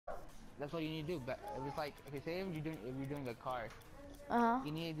that's what you need to do. But it was like, okay, say if you're doing a car, Uh-huh.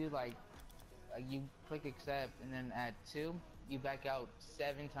 you need to do like you click accept, and then at 2 you back out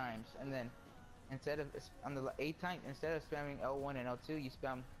 7 times, and then instead of on the 8th time, instead of spamming L1 and L2, you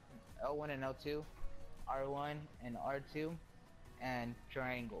spam L1 and L2, R1 and R2, and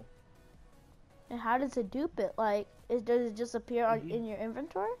triangle. And how does it dupe it? Like, does it just appear If you, in your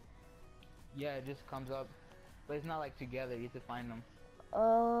inventory? yeah, it just comes up, but it's not like together. You have to find them.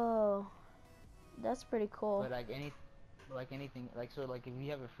 Oh, that's pretty cool. But like anything, like so, like if you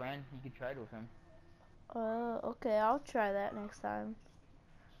have a friend, you can try it with him. Okay, I'll try that next time.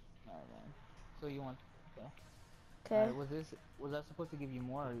 Alright, man. So you want? Okay. Okay. Was that supposed to give you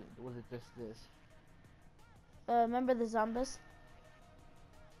more, or was it just this? Remember the zombies?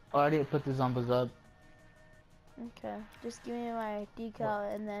 Oh, I already put the zombies up. Okay, just give me my What?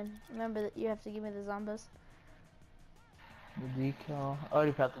 decal, and then remember that you have to give me the zombies. The decal. I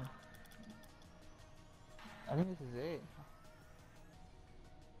already put the. I think this is it.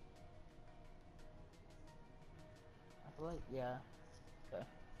 I feel like yeah. Okay.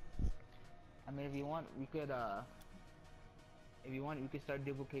 I mean, if you want, we could if you want, we could start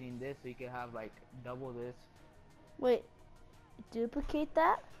duplicating this, so you could have like double this. Wait, duplicate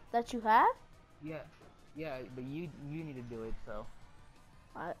that you have? Yeah. Yeah, but you need to do it. So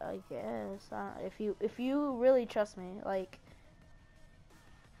I guess if you really trust me, like,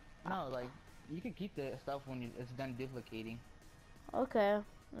 no, like you can keep the stuff when it's done duplicating. okay,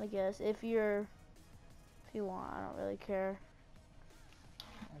 I guess if you want, I don't really care.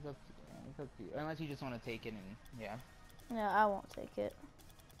 It's up to you. Unless you just want to take it and yeah. No, I won't take it.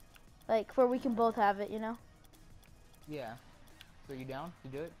 Like, for we can both have it, you know? Yeah. So you down to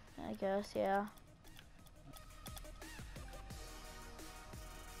do it? I guess, yeah.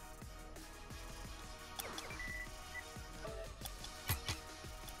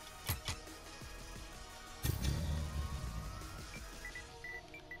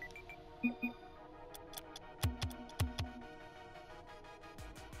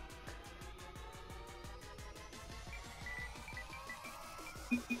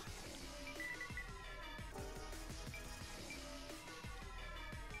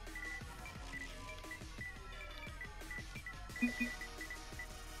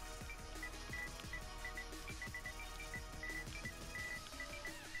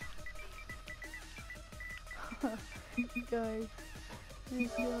 Guys,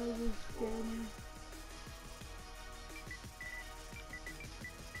 this guy is scaring me.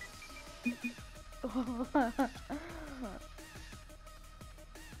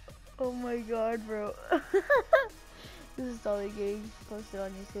 Oh my god, bro. This is totally getting posted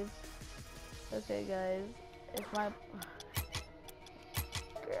on YouTube. Okay, guys. If my...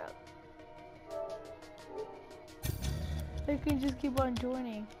 Crap. I can just keep on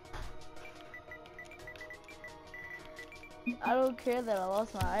joining. I don't care that I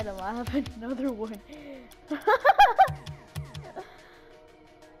lost my item. I have another one.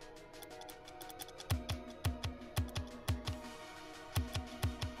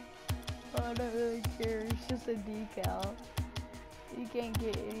 I don't really care. It's just a decal. You can't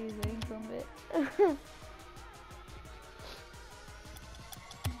get anything from it.